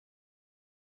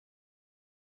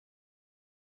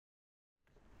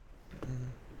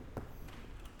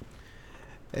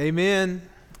Amen.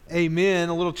 Amen.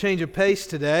 A little change of pace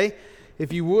today.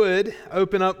 If you would,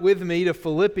 open up with me to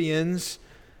Philippians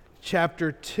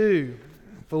chapter 2.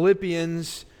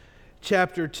 Philippians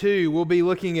chapter 2. We'll be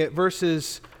looking at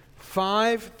verses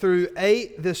 5 through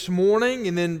 8 this morning,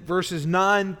 and then verses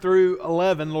 9 through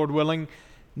 11, Lord willing,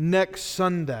 next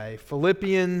Sunday.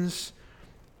 Philippians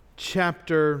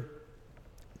chapter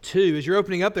 2. As you're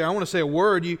opening up there, I want to say a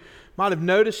word. You might have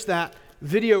noticed that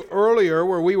video earlier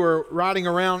where we were riding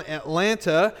around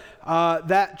Atlanta.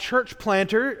 That church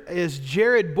planter is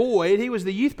Jared Boyd. He was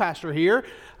the youth pastor here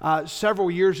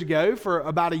several years ago for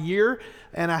about a year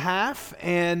and a half,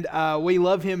 and we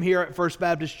love him here at First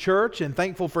Baptist Church and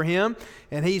thankful for him.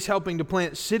 And he's helping to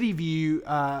plant City View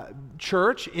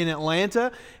Church in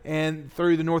Atlanta and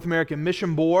through the North American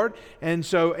Mission Board. And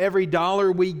so every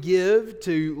dollar we give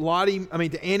to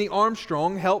Annie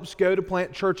Armstrong helps go to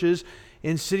plant churches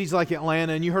in cities like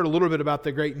Atlanta, and you heard a little bit about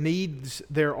the great needs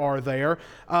there are there.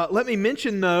 Let me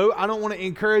mention, though, I don't want to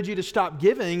encourage you to stop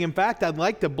giving. In fact, I'd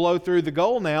like to blow through the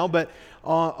goal now, but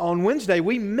on Wednesday,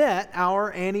 we met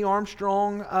our Annie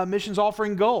Armstrong missions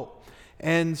offering goal.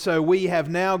 And so we have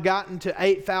now gotten to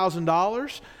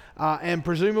 $8,000, and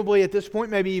presumably at this point,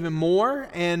 maybe even more.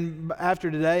 And after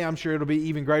today, I'm sure it'll be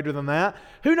even greater than that.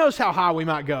 Who knows how high we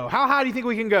might go? How high do you think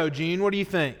we can go, Gene? What do you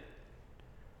think?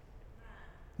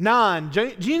 9.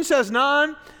 Gene says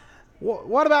 9.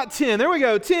 What about 10? There we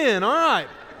go, 10. All right.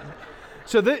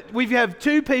 So we have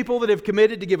two people that have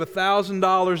committed to give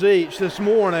 $1,000 each this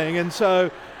morning. And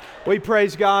so we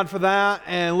praise God for that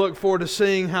and look forward to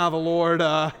seeing how the Lord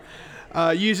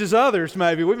uses others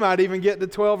maybe. We might even get to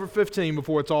 12 or 15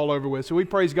 before it's all over with. So we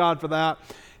praise God for that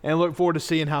and look forward to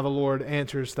seeing how the Lord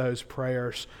answers those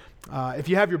prayers. If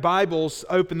you have your Bibles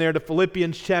open there to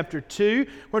Philippians chapter 2,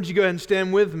 why don't you go ahead and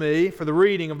stand with me for the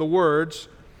reading of the words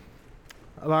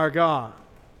of our God.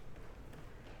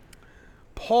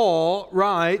 Paul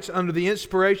writes under the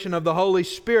inspiration of the Holy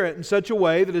Spirit in such a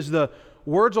way that as the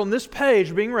words on this page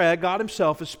are being read, God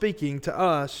Himself is speaking to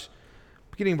us.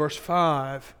 Beginning verse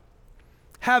 5.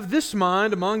 Have this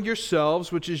mind among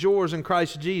yourselves, which is yours in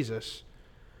Christ Jesus,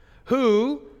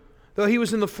 who, though He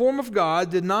was in the form of God,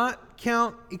 did not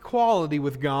count equality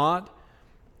with God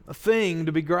a thing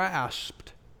to be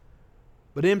grasped,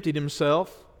 but emptied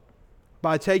Himself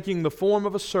by taking the form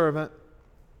of a servant,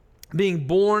 being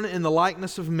born in the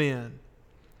likeness of men,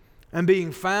 and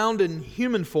being found in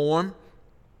human form,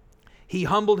 He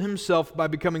humbled Himself by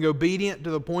becoming obedient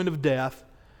to the point of death,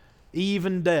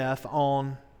 even death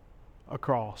on a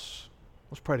cross.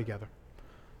 Let's pray together.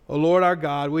 O Lord our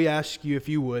God, we ask You, if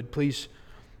You would, please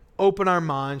open our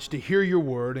minds to hear Your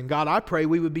word. And God, I pray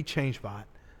we would be changed by it.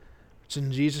 It's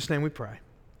in Jesus' name we pray.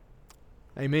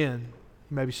 Amen.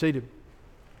 You may be seated.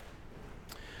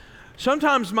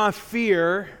 Sometimes my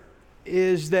fear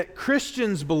is that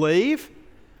Christians believe,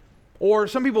 or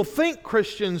some people think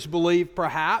Christians believe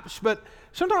perhaps, but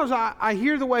sometimes I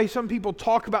hear the way some people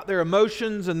talk about their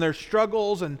emotions and their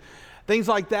struggles and things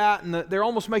like that, and they're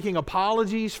almost making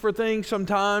apologies for things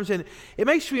sometimes, and it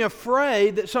makes me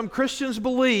afraid that some Christians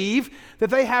believe that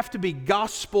they have to be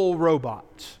gospel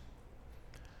robots.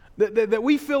 That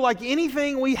we feel like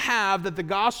anything we have that the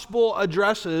gospel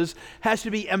addresses has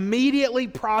to be immediately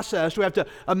processed. We have to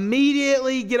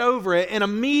immediately get over it and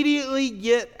immediately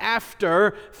get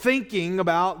after thinking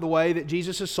about the way that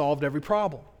Jesus has solved every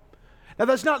problem. Now,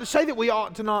 that's not to say that we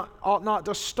ought not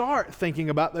to start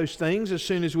thinking about those things as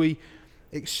soon as we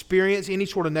experience any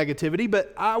sort of negativity,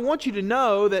 but I want you to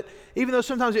know that even though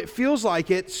sometimes it feels like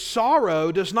it,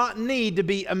 sorrow does not need to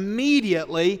be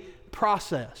immediately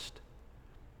processed.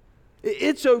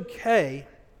 It's okay.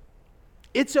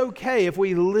 It's okay if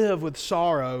we live with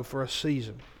sorrow for a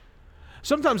season.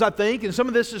 Sometimes I think, and some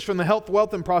of this is from the health,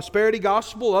 wealth, and prosperity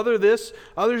gospel, other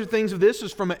things of this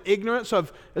is from an ignorance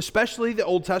of especially the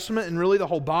Old Testament and really the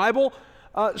whole Bible.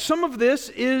 Some of this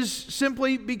is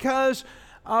simply because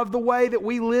of the way that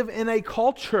we live in a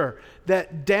culture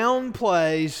that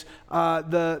downplays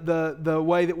the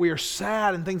way that we are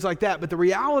sad and things like that. But the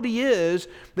reality is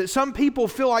that some people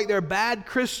feel like they're bad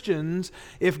Christians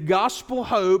if gospel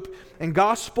hope and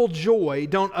gospel joy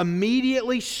don't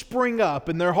immediately spring up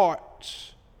in their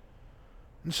hearts.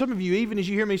 And some of you, even as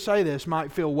you hear me say this,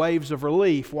 might feel waves of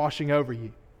relief washing over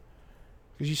you.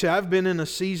 Because you say, I've been in a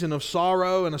season of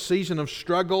sorrow and a season of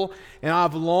struggle, and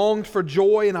I've longed for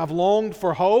joy and I've longed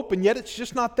for hope, and yet it's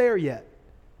just not there yet.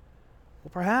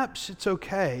 Well, perhaps it's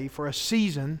okay for a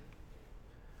season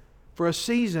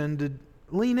to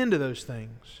lean into those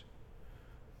things,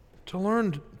 to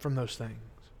learn from those things.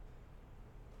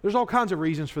 There's all kinds of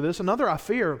reasons for this. Another, I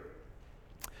fear,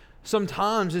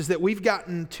 sometimes is that we've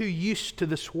gotten too used to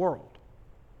this world.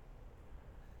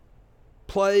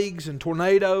 plagues and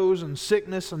tornadoes and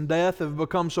sickness and death have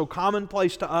become so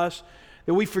commonplace to us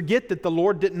that we forget that the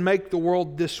Lord didn't make the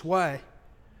world this way.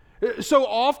 So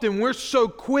often we're so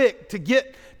quick to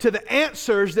get to the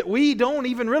answers that we don't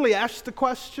even really ask the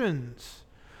questions.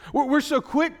 We're so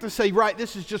quick to say, right,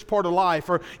 this is just part of life.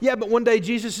 Or, yeah, but one day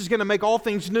Jesus is going to make all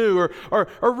things new. Or,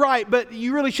 right, but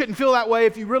you really shouldn't feel that way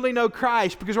if you really know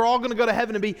Christ, because we're all going to go to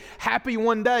heaven and be happy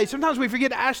one day. Sometimes we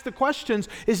forget to ask the questions,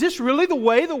 is this really the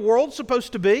way the world's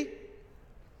supposed to be?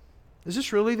 Is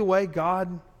this really the way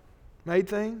God made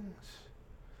things?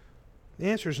 The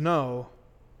answer is no.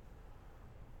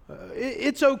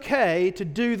 It's okay to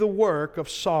do the work of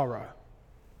sorrow.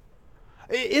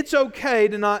 It's okay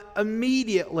to not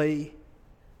immediately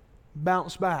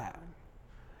bounce back.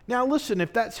 Now listen,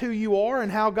 if that's who you are and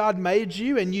how God made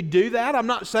you and you do that, I'm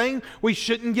not saying we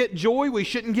shouldn't get joy, we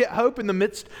shouldn't get hope in the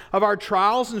midst of our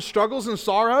trials and struggles and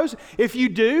sorrows. If you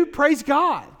do, praise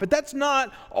God. But that's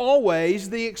not always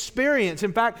the experience.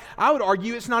 In fact, I would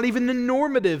argue it's not even the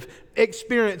normative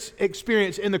experience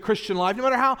in the Christian life. No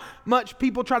matter how much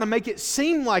people try to make it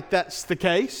seem like that's the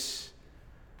case,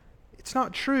 it's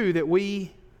not true that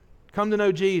we come to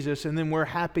know Jesus and then we're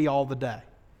happy all the day.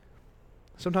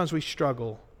 Sometimes we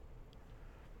struggle.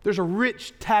 There's a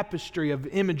rich tapestry of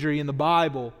imagery in the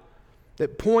Bible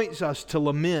that points us to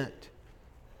lament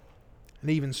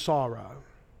and even sorrow.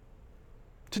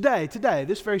 Today,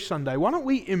 this very Sunday, why don't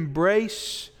we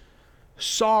embrace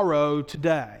sorrow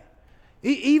today?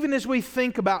 Even as we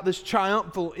think about this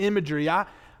triumphal imagery,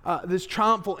 this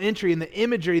triumphal entry and the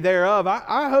imagery thereof,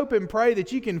 I hope and pray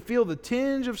that you can feel the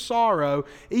tinge of sorrow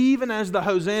even as the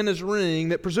hosannas ring,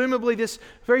 that presumably this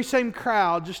very same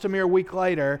crowd just a mere week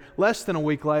later, less than a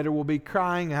week later, will be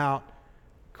crying out,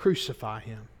 "Crucify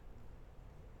him."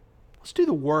 Let's do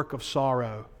the work of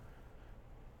sorrow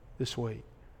this week.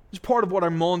 It's part of what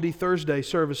our Maundy Thursday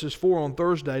service is for on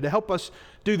Thursday, to help us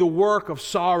do the work of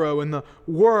sorrow and the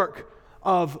work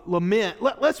of lament.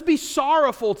 Let's be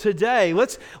sorrowful today.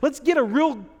 Let's get a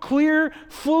real clear,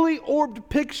 fully orbed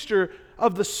picture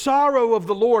of the sorrow of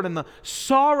the Lord and the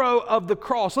sorrow of the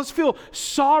cross. Let's feel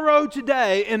sorrow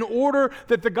today in order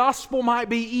that the gospel might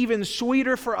be even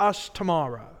sweeter for us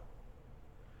tomorrow.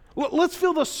 Let's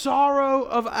feel the sorrow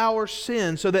of our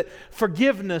sin so that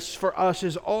forgiveness for us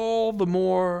is all the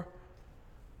more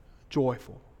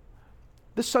joyful.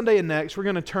 This Sunday and next, we're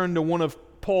going to turn to one of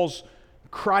Paul's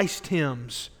Christ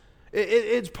hymns.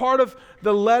 It's part of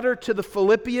the letter to the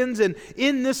Philippians, and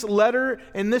in this letter,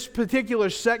 in this particular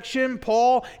section,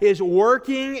 Paul is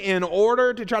working in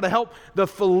order to try to help the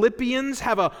Philippians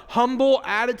have a humble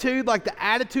attitude, like the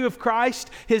attitude of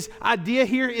Christ. His idea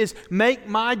here is make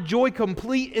my joy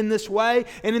complete in this way.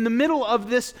 And in the middle of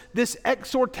this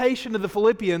exhortation to the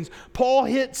Philippians, Paul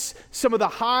hits some of the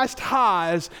highest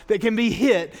highs that can be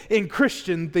hit in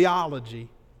Christian theology.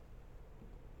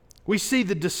 We see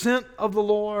the descent of the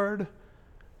Lord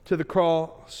to the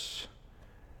cross,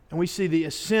 and we see the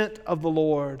ascent of the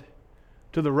Lord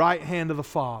to the right hand of the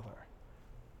Father,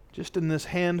 just in this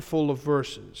handful of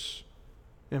verses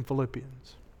in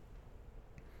Philippians.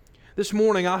 This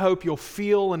morning, I hope you'll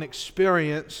feel and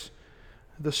experience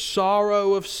the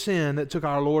sorrow of sin that took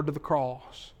our Lord to the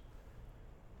cross,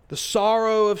 the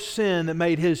sorrow of sin that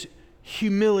made His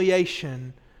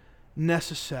humiliation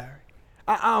necessary.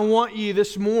 I want you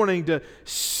this morning to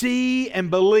see and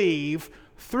believe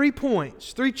 3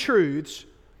 points, 3 truths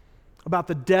about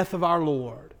the death of our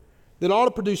Lord that ought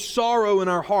to produce sorrow in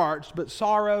our hearts, but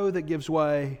sorrow that gives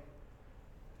way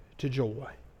to joy.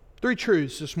 3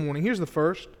 truths this morning. Here's the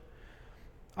first.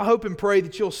 I hope and pray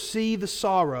that you'll see the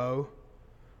sorrow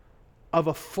of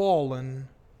a fallen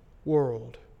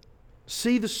world.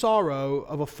 See the sorrow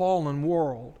of a fallen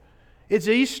world. It's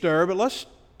Easter, but let's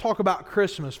talk about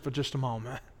Christmas for just a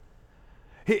moment.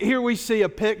 Here we see a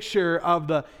picture of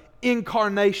the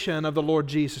incarnation of the Lord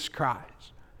Jesus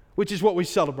Christ, which is what we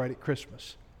celebrate at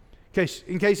Christmas.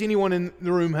 In case anyone in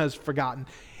the room has forgotten,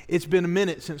 it's been a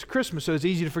minute since Christmas, so it's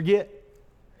easy to forget.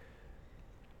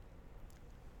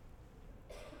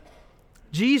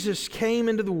 Jesus came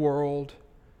into the world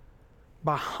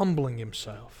by humbling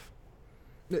Himself.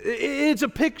 It's a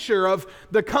picture of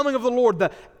the coming of the Lord,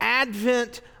 the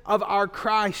advent of our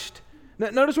Christ.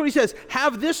 Notice what He says,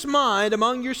 have this mind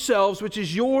among yourselves, which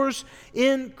is yours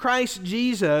in Christ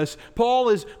Jesus. Paul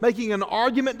is making an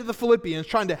argument to the Philippians,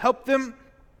 trying to help them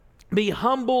be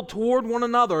humble toward one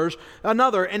another,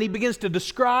 and he begins to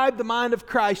describe the mind of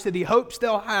Christ that he hopes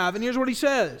they'll have. And here's what he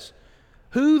says,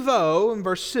 who though, in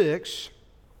verse 6,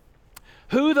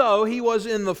 who though He was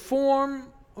in the form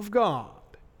of God,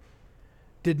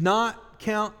 did not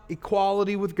count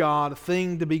equality with God a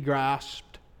thing to be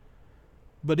grasped,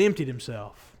 but emptied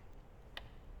himself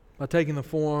by taking the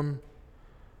form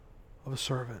of a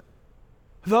servant.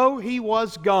 Though he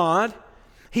was God,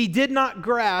 he did not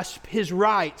grasp his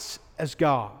rights as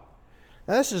God.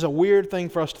 Now, this is a weird thing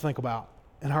for us to think about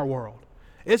in our world.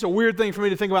 It's a weird thing for me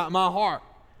to think about in my heart.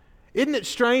 Isn't it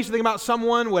strange to think about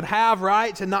someone would have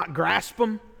rights and not grasp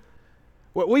them?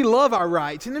 Well, we love our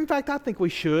rights, and in fact, I think we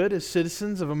should as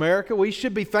citizens of America. We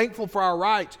should be thankful for our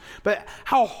rights. But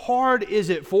how hard is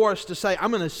it for us to say,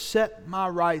 I'm going to set my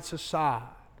rights aside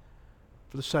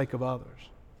for the sake of others?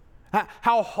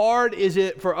 How hard is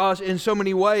it for us in so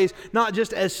many ways, not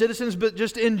just as citizens, but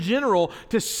just in general,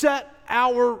 to set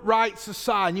our rights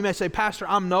aside? And you may say, Pastor,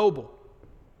 I'm noble.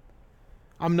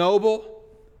 I'm noble.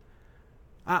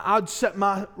 I'd set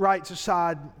my rights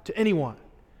aside to anyone.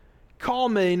 Call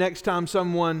me next time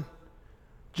someone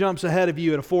jumps ahead of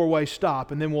you at a four-way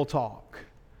stop, and then we'll talk.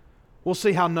 We'll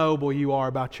see how noble you are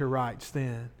about your rights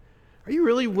then. Are you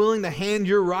really willing to hand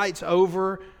your rights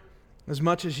over as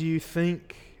much as you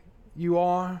think you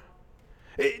are?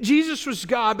 Jesus was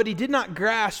God, but he did not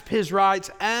grasp his rights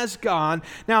as God.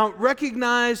 Now,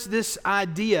 recognize this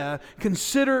idea.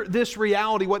 Consider this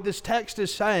reality. What this text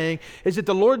is saying is that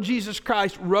the Lord Jesus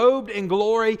Christ, robed in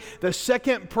glory, the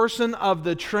second person of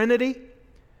the Trinity,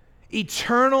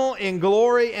 eternal in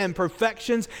glory and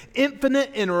perfections,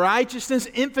 infinite in righteousness,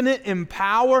 infinite in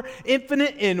power,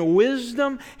 infinite in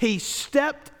wisdom, he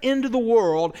stepped into the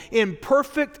world in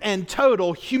perfect and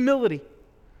total humility.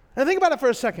 Now, think about it for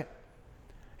a second.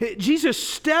 Jesus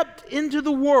stepped into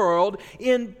the world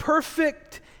in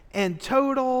perfect and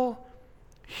total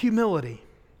humility.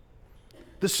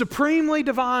 The supremely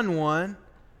divine one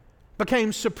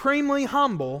became supremely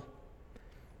humble,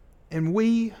 and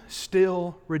we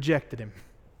still rejected him.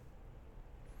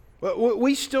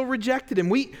 We still rejected him.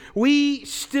 We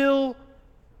still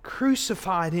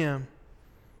crucified him.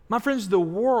 My friends, the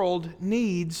world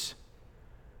needs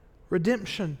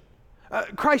redemption.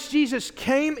 Christ Jesus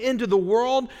came into the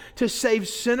world to save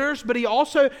sinners, but he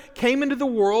also came into the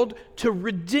world to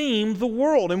redeem the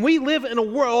world. And we live in a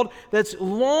world that's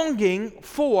longing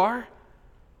for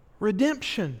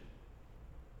redemption.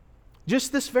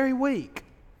 Just this very week,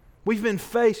 we've been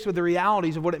faced with the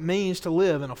realities of what it means to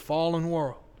live in a fallen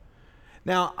world.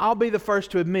 Now, I'll be the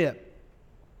first to admit,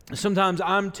 sometimes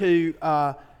I'm too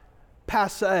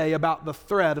passé about the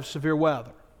threat of severe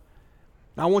weather.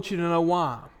 Now, I want you to know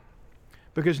why.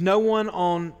 Because no one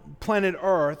on planet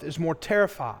Earth is more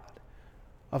terrified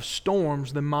of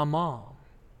storms than my mom.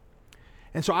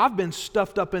 And so I've been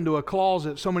stuffed up into a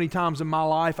closet so many times in my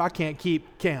life, I can't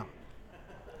keep count.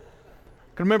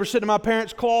 I can remember sitting in my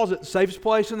parents' closet, safest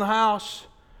place in the house,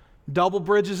 Double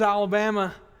Bridges,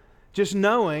 Alabama, just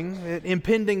knowing that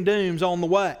impending doom's on the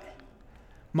way.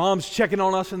 Mom's checking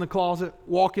on us in the closet,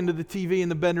 walking to the TV in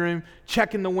the bedroom,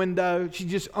 checking the window. She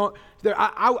just,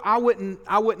 I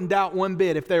wouldn't doubt one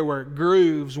bit if there were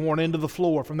grooves worn into the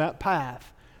floor from that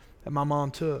path that my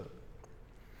mom took.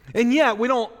 And yet we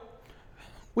don't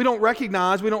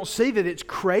recognize, we don't see that it's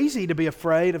crazy to be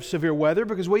afraid of severe weather,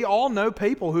 because we all know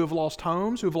people who have lost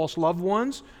homes, who have lost loved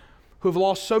ones, who have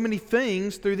lost so many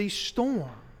things through these storms.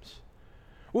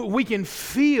 We can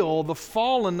feel the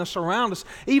fallenness around us.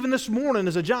 Even this morning,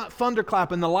 as a giant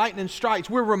thunderclap and the lightning strikes,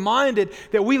 we're reminded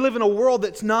that we live in a world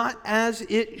that's not as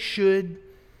it should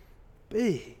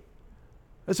be.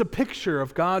 It's a picture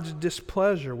of God's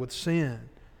displeasure with sin,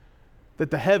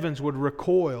 that the heavens would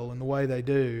recoil in the way they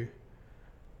do.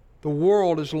 The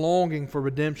world is longing for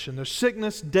redemption. There's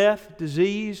sickness, death,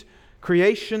 disease.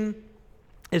 Creation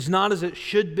is not as it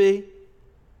should be.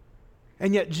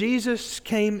 And yet Jesus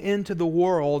came into the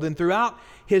world, and throughout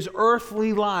his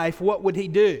earthly life, what would he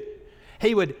do?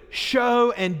 He would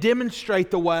show and demonstrate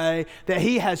the way that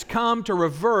he has come to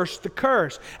reverse the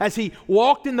curse. As he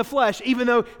walked in the flesh, even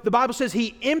though the Bible says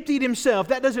he emptied himself,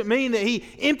 that doesn't mean that he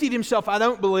emptied himself, I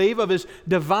don't believe, of his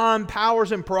divine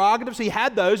powers and prerogatives. He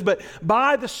had those, but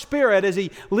by the Spirit, as he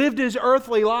lived his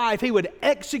earthly life, he would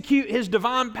execute his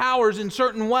divine powers in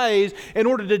certain ways in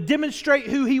order to demonstrate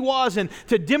who he was and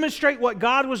to demonstrate what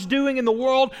God was doing in the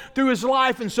world through his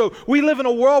life. And so we live in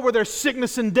a world where there's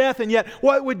sickness and death, and yet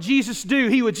what would Jesus do?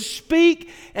 He would speak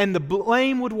and the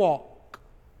lame would walk.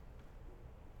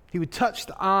 He would touch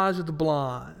the eyes of the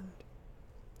blind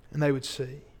and they would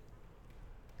see.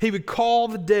 He would call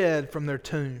the dead from their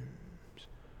tombs.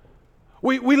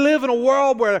 We live in a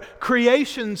world where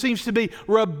creation seems to be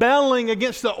rebelling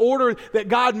against the order that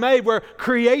God made, where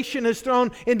creation is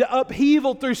thrown into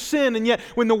upheaval through sin. And yet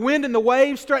when the wind and the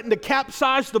waves threaten to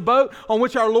capsize the boat on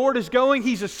which our Lord is going,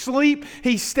 he's asleep,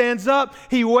 he stands up,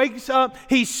 he wakes up,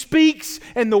 he speaks,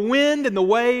 and the wind and the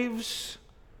waves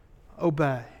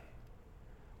obey.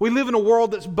 We live in a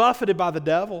world that's buffeted by the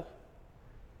devil.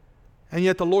 And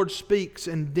yet the Lord speaks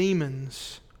and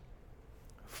demons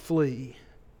flee.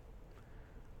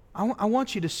 I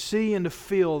want you to see and to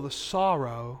feel the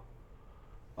sorrow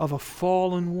of a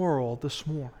fallen world this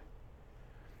morning.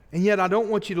 And yet I don't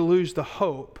want you to lose the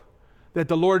hope that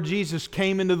the Lord Jesus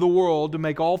came into the world to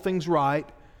make all things right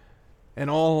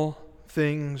and all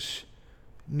things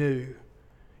new.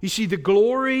 You see, the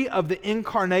glory of the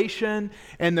incarnation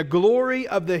and the glory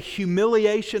of the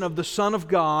humiliation of the Son of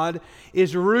God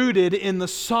is rooted in the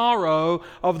sorrow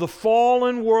of the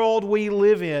fallen world we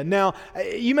live in. Now,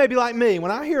 you may be like me.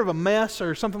 When I hear of a mess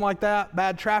or something like that,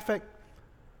 bad traffic,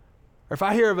 or if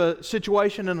I hear of a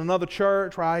situation in another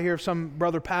church where I hear of some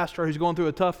brother pastor who's going through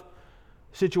a tough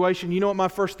situation, you know what my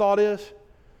first thought is?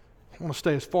 I want to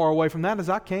stay as far away from that as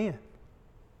I can.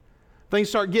 Things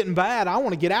start getting bad, I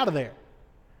want to get out of there.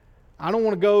 I don't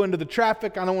want to go into the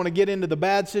traffic. I don't want to get into the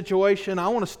bad situation. I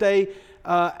want to stay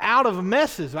out of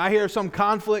messes. I hear some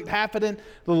conflict happening.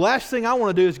 The last thing I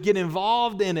want to do is get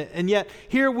involved in it. And yet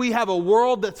here we have a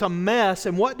world that's a mess.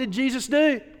 And what did Jesus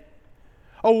do?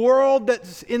 A world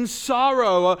that's in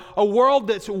sorrow, a world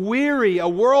that's weary, a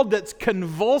world that's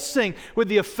convulsing with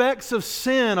the effects of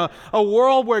sin, a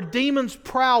world where demons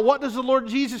prowl. What does the Lord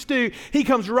Jesus do? He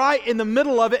comes right in the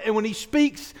middle of it, and when He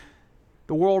speaks,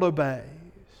 the world obeys.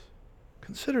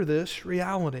 Consider this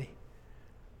reality.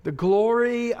 The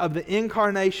glory of the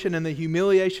incarnation and the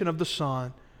humiliation of the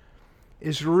Son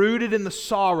is rooted in the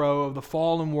sorrow of the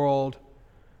fallen world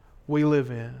we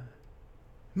live in.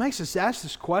 It makes us ask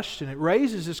this question. It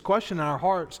raises this question in our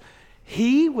hearts.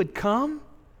 He would come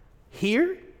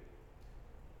here?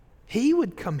 He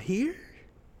would come here?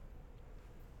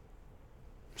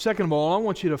 Second of all, I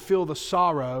want you to feel the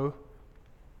sorrow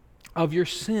of your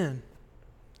sin.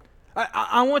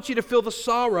 I want you to feel the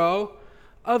sorrow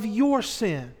of your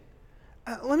sin.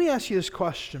 Let me ask you this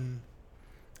question.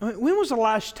 When was the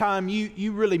last time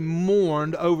you really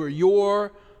mourned over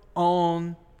your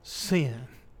own sin?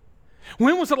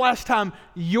 When was the last time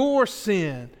your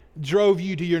sin drove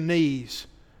you to your knees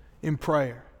in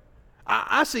prayer?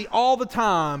 I see all the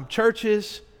time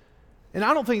churches, and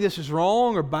I don't think this is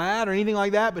wrong or bad or anything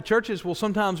like that, but churches will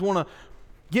sometimes want to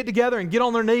get together and get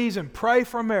on their knees and pray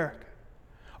for America.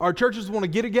 Our churches want to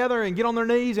get together and get on their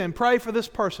knees and pray for this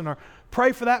person or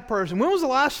pray for that person. When was the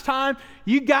last time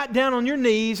you got down on your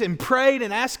knees and prayed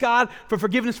and asked God for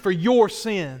forgiveness for your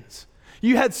sins?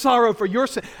 You had sorrow for your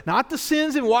sin. Not the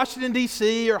sins in Washington,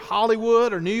 D.C. or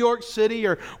Hollywood or New York City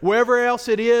or wherever else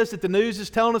it is that the news is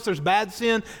telling us there's bad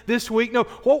sin this week. No,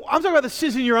 well, I'm talking about the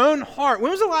sins in your own heart. When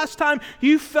was the last time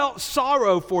you felt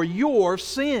sorrow for your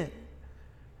sin?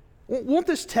 Won't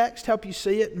this text help you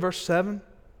see it in verse 7?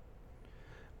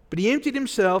 But He emptied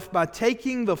Himself by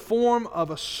taking the form of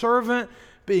a servant,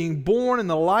 being born in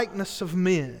the likeness of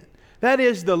men. That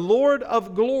is, the Lord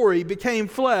of glory became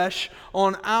flesh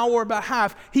on our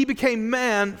behalf. He became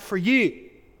man for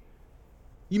you.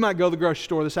 You might go to the grocery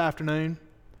store this afternoon,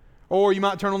 or you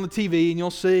might turn on the TV and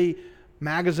you'll see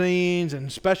magazines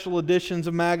and special editions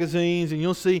of magazines, and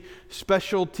you'll see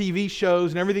special TV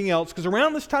shows and everything else. Because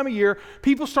around this time of year,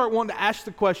 people start wanting to ask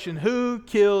the question, who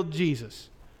killed Jesus?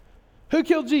 Who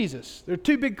killed Jesus? There are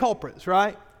two big culprits,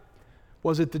 right?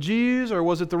 Was it the Jews or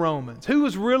was it the Romans? Who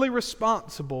was really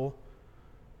responsible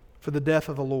for the death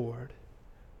of the Lord?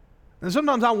 And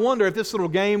sometimes I wonder if this little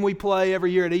game we play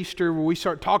every year at Easter, where we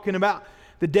start talking about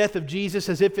the death of Jesus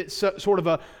as if it's sort of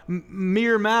a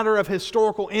mere matter of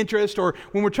historical interest, or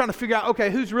when we're trying to figure out, okay,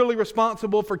 who's really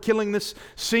responsible for killing this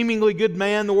seemingly good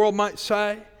man, the world might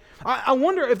say. I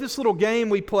wonder if this little game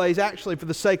we play is actually for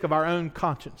the sake of our own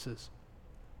consciences.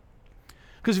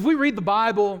 Because if we read the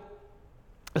Bible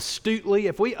astutely,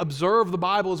 if we observe the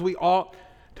Bible as we ought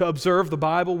to observe the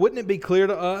Bible, wouldn't it be clear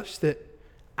to us that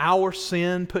our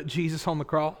sin put Jesus on the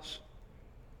cross?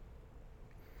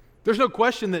 There's no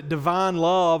question that divine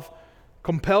love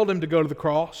compelled Him to go to the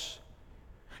cross.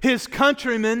 His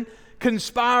countrymen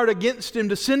conspired against Him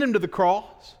to send Him to the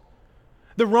cross.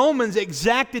 The Romans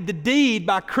exacted the deed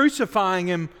by crucifying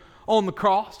Him on the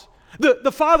cross.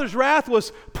 The Father's wrath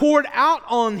was poured out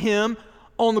on Him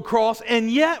on the cross, and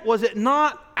yet was it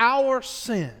not our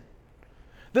sin?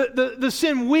 The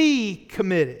sin we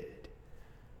committed,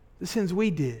 the sins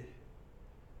we did,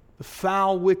 the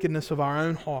foul wickedness of our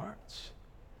own hearts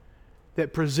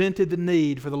that presented the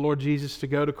need for the Lord Jesus to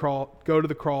go to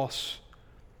the cross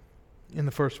in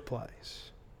the first place.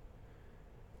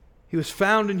 He was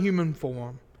found in human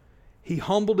form. He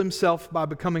humbled Himself by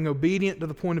becoming obedient to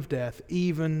the point of death,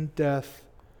 even death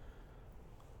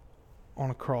on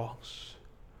a cross.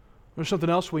 There's something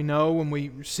else we know when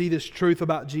we see this truth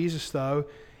about Jesus, though.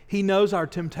 He knows our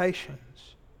temptations.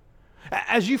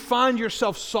 As you find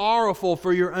yourself sorrowful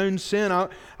for your own sin,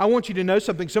 I want you to know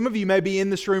something. Some of you may be in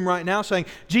this room right now saying,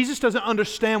 Jesus doesn't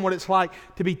understand what it's like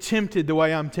to be tempted the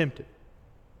way I'm tempted.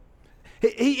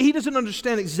 He doesn't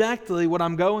understand exactly what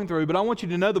I'm going through, but I want you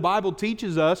to know the Bible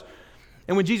teaches us,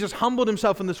 and when Jesus humbled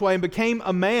himself in this way and became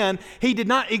a man, he did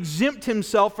not exempt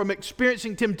himself from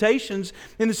experiencing temptations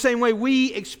in the same way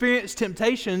we experience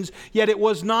temptations, yet it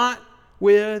was not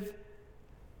with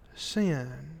sin.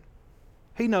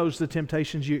 He knows the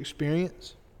temptations you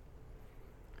experience.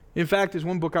 In fact, as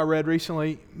one book I read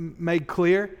recently made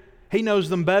clear, He knows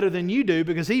them better than you do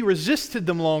because He resisted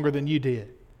them longer than you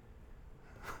did.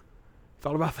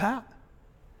 Thought about that?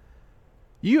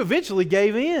 You eventually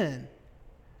gave in.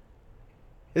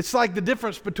 It's like the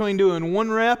difference between doing 1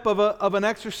 rep of an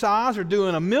exercise or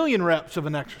doing 1,000,000 reps of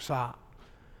an exercise.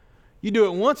 You do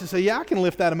it once and say, yeah, I can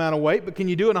lift that amount of weight, but can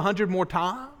you do it 100 more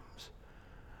times?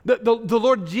 The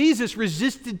Lord Jesus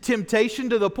resisted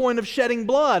temptation to the point of shedding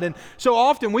blood. And so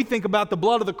often we think about the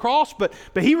blood of the cross, but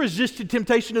He resisted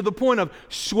temptation to the point of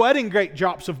sweating great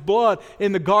drops of blood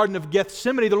in the Garden of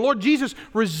Gethsemane. The Lord Jesus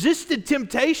resisted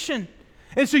temptation.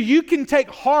 And so you can take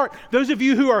heart, those of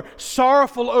you who are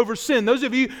sorrowful over sin, those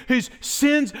of you whose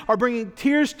sins are bringing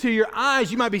tears to your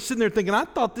eyes, you might be sitting there thinking, I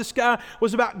thought this guy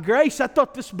was about grace. I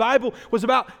thought this Bible was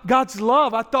about God's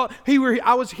love. I thought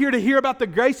I was here to hear about the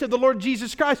grace of the Lord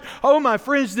Jesus Christ. Oh, my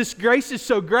friends, this grace is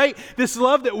so great. This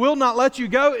love that will not let you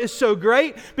go is so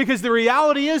great because the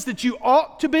reality is that you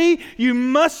ought to be, you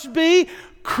must be,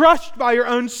 crushed by your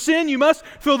own sin. You must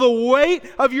feel the weight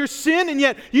of your sin, and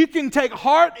yet you can take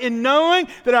heart in knowing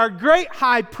that our great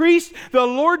high priest, the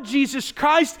Lord Jesus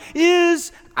Christ,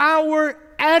 is our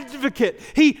advocate.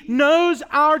 He knows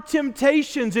our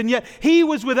temptations, and yet He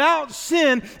was without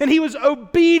sin, and He was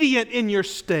obedient in your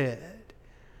stead.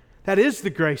 That is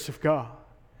the grace of God.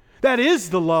 That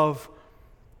is the love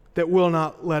that will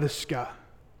not let us go.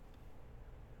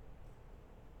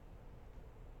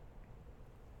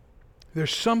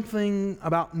 There's something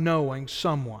about knowing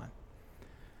someone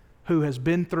who has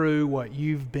been through what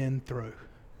you've been through.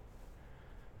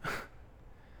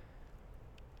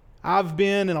 I've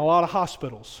been in a lot of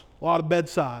hospitals, a lot of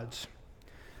bedsides,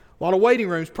 a lot of waiting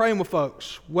rooms, praying with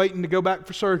folks, waiting to go back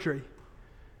for surgery.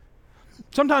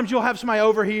 Sometimes you'll have somebody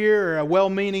over here or a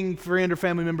well-meaning friend or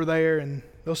family member there, and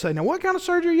they'll say, now what kind of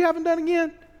surgery you haven't done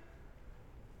again?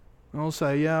 And I'll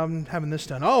say, yeah, I'm having this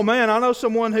done. Oh man, I know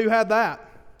someone who had that.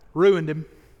 Ruined him.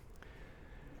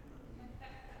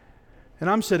 And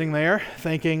I'm sitting there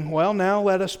thinking, well, now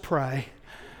let us pray.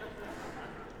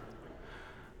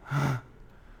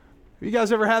 You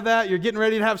guys ever had that? You're getting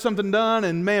ready to have something done,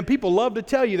 and man, people love to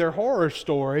tell you their horror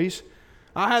stories.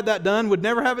 I had that done, would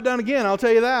never have it done again, I'll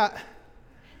tell you that.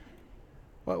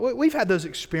 Well, we've had those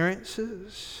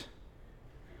experiences.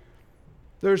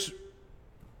 There's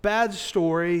bad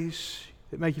stories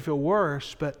that make you feel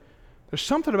worse, but there's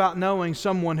something about knowing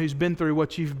someone who's been through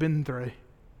what you've been through.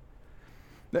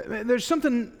 There's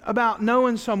something about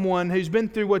knowing someone who's been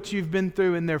through what you've been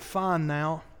through and they're fine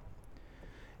now.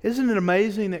 Isn't it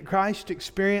amazing that Christ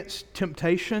experienced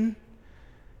temptation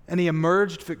and He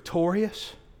emerged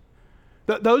victorious?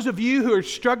 Those of you who are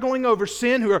struggling over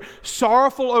sin, who are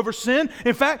sorrowful over sin,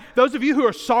 in fact, those of you who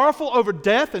are sorrowful over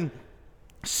death and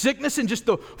sickness and just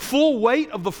the full weight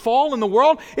of the fall in the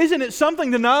world, isn't it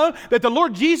something to know that the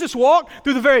Lord Jesus walked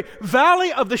through the very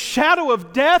valley of the shadow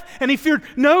of death and He feared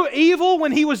no evil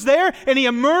when He was there and He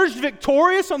emerged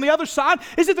victorious on the other side?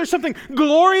 Isn't there something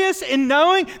glorious in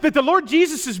knowing that the Lord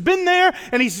Jesus has been there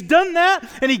and He's done that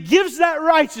and He gives that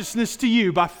righteousness to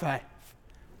you by faith?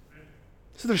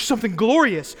 So there's something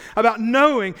glorious about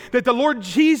knowing that the Lord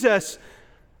Jesus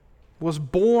was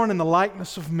born in the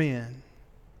likeness of men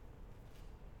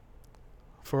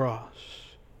for us.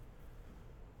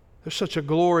 There's such a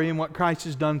glory in what Christ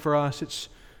has done for us.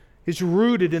 It's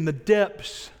rooted in the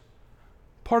depths.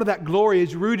 Part of that glory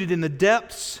is rooted in the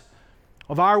depths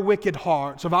of our wicked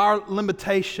hearts, of our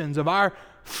limitations, of our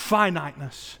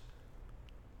finiteness.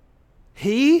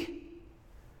 He,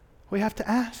 we have to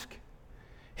ask,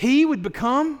 He would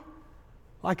become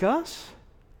like us?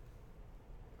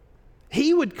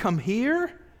 He would come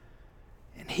here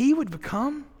and He would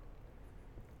become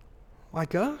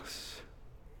like us.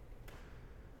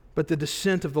 But the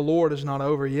descent of the Lord is not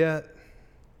over yet.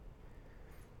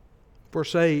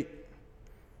 Verse 8,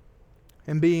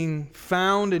 and being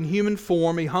found in human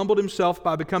form, He humbled Himself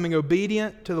by becoming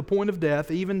obedient to the point of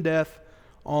death, even death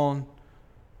on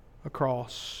a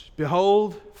cross.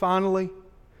 Behold, finally,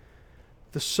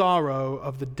 the sorrow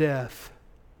of the death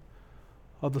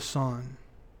of the Son.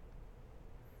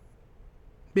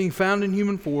 being found in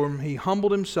human form, He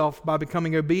humbled Himself by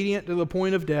becoming obedient to the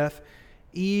point of death,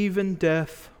 even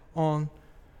death on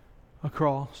a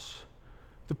cross.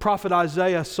 The prophet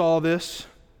Isaiah saw this.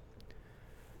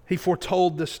 He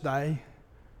foretold this day.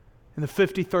 In the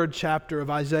 53rd chapter of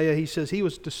Isaiah, he says, He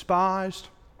was despised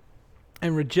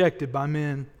and rejected by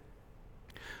men,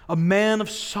 a man of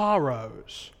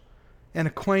sorrows and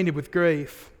acquainted with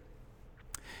grief.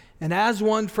 And as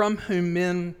one from whom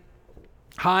men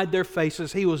hide their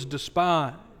faces, He was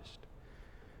despised,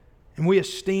 and we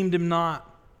esteemed Him not.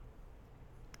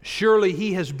 Surely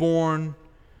He has borne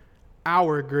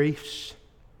our griefs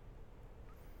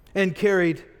and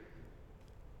carried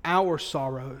our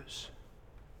sorrows.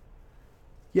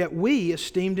 Yet we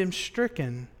esteemed Him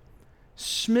stricken,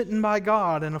 smitten by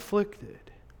God, and afflicted.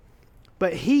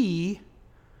 But He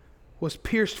was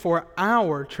pierced for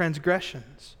our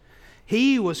transgressions.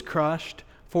 He was crushed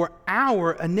for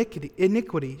our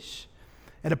iniquities.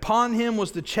 And upon Him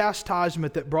was the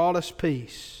chastisement that brought us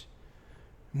peace.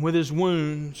 And with His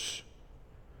wounds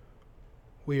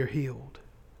we are healed.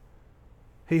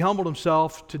 He humbled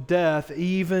Himself to death,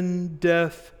 even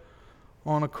death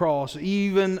on a cross,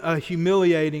 even a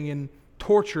humiliating and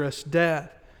torturous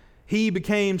death. He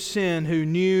became sin who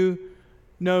knew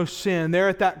no sin. There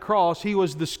at that cross, He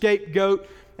was the scapegoat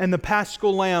and the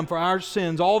paschal lamb for our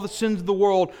sins. All the sins of the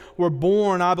world were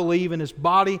borne, I believe, in His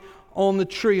body on the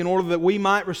tree in order that we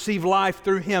might receive life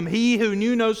through Him. He who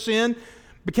knew no sin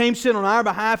became sin on our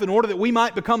behalf in order that we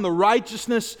might become the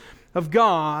righteousness of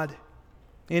God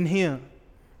in Him.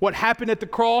 What happened at the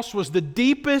cross was the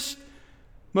deepest,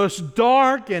 most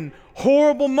dark and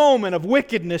horrible moment of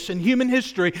wickedness in human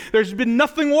history. There's been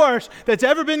nothing worse that's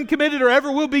ever been committed or ever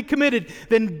will be committed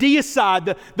than deicide,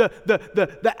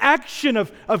 the action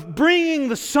of bringing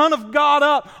the Son of God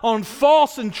up on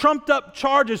false and trumped up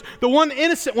charges. The one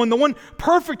innocent one, the one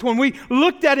perfect one. We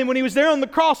looked at Him when He was there on the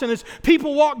cross, and as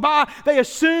people walked by, they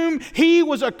assumed He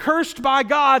was accursed by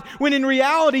God, when in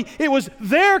reality it was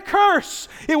their curse.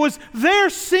 It was their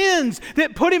sins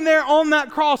that put Him there on that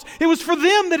cross. It was for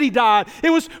them that He died.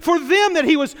 It was for them that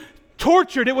He was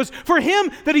tortured. It was for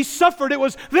Him that He suffered. It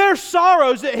was their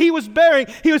sorrows that He was bearing.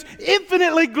 He was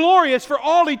infinitely glorious for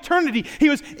all eternity. He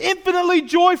was infinitely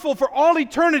joyful for all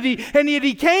eternity. And yet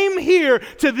He came here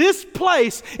to this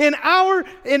place in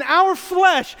our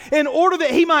flesh in order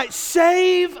that He might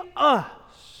save us.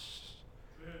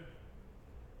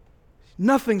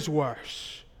 Nothing's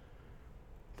worse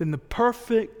than the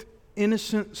perfect,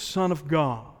 innocent Son of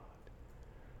God,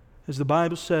 as the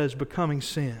Bible says, becoming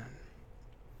sin,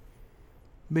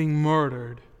 being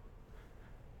murdered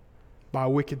by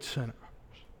wicked sinners.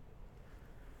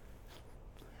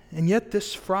 And yet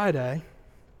this Friday,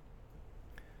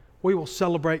 we will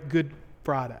celebrate Good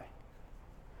Friday.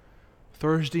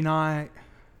 Thursday night,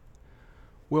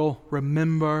 we'll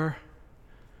remember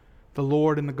the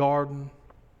Lord in the garden.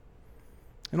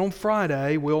 And on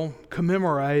Friday, we'll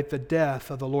commemorate the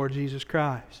death of the Lord Jesus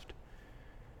Christ.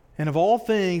 And of all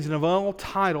things and of all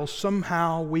titles,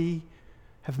 somehow we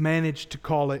have managed to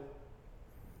call it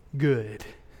Good.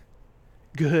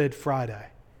 Good Friday.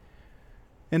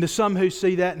 And to some who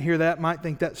see that and hear that might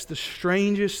think that's the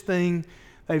strangest thing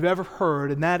they've ever heard,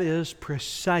 and that is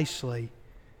precisely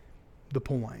the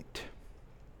point.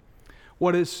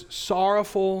 What is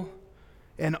sorrowful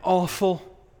and awful,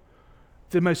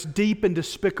 the most deep and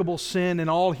despicable sin in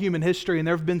all human history, and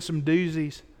there have been some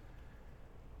doozies.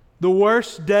 The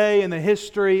worst day in the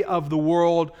history of the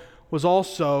world was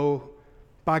also,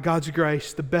 by God's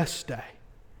grace, the best day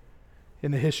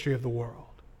in the history of the world.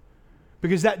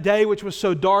 Because that day which was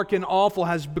so dark and awful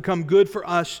has become good for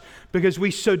us because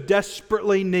we so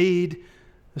desperately need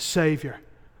a Savior.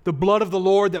 The blood of the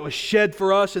Lord that was shed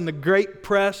for us in the great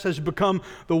press has become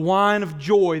the wine of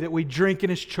joy that we drink in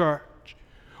His church.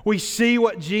 We see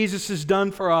what Jesus has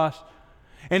done for us.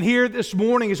 And here this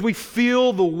morning, as we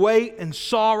feel the weight and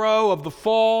sorrow of the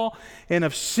fall and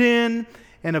of sin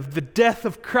and of the death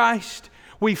of Christ,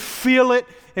 we feel it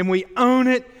and we own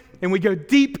it and we go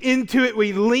deep into it.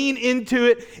 We lean into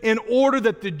it in order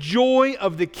that the joy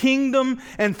of the kingdom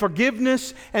and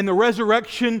forgiveness and the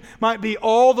resurrection might be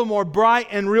all the more bright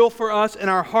and real for us in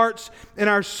our hearts and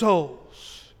our souls.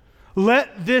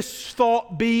 Let this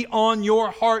thought be on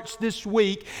your hearts this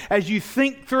week as you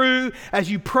think through, as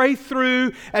you pray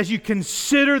through, as you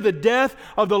consider the death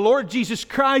of the Lord Jesus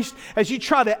Christ, as you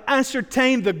try to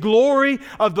ascertain the glory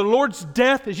of the Lord's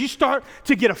death, as you start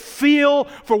to get a feel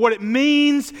for what it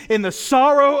means in the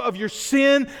sorrow of your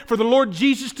sin, for the Lord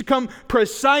Jesus to come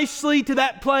precisely to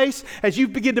that place, as you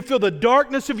begin to feel the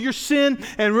darkness of your sin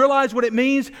and realize what it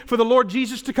means for the Lord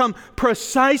Jesus to come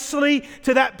precisely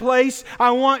to that place.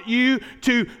 I want you you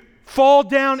to fall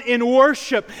down in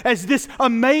worship as this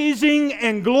amazing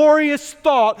and glorious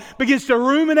thought begins to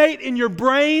ruminate in your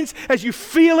brains as you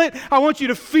feel it. I want you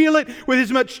to feel it with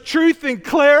as much truth and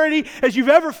clarity as you've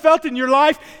ever felt in your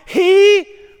life. He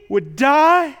would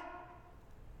die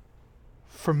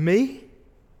for me.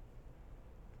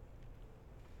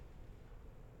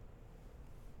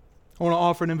 I want to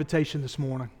offer an invitation this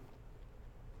morning.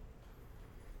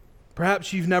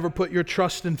 Perhaps you've never put your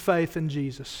trust and faith in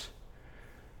Jesus.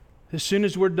 As soon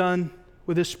as we're done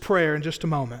with this prayer in just a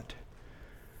moment,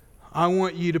 I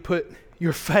want you to put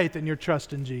your faith and your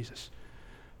trust in Jesus.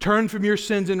 Turn from your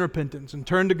sins in repentance and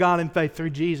turn to God in faith through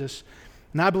Jesus.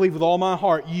 And I believe with all my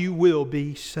heart you will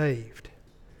be saved.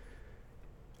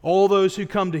 All those who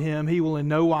come to Him, He will in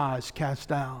no wise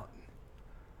cast out.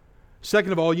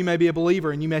 Second of all, you may be a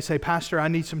believer and you may say, Pastor, I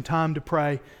need some time to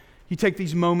pray. You take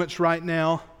these moments right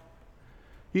now.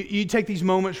 You take these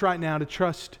moments right now to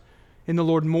trust in the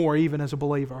Lord more, even as a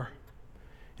believer.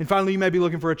 And finally, you may be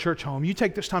looking for a church home. You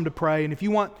take this time to pray, and if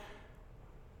you want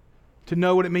to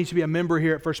know what it means to be a member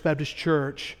here at First Baptist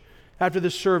Church, after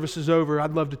this service is over,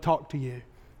 I'd love to talk to you.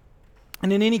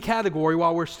 And in any category,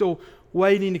 while we're still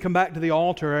waiting to come back to the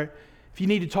altar, if you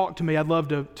need to talk to me, I'd love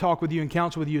to talk with you and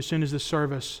counsel with you as soon as this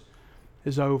service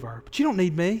is over. But you don't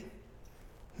need me.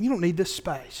 You don't need this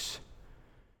space.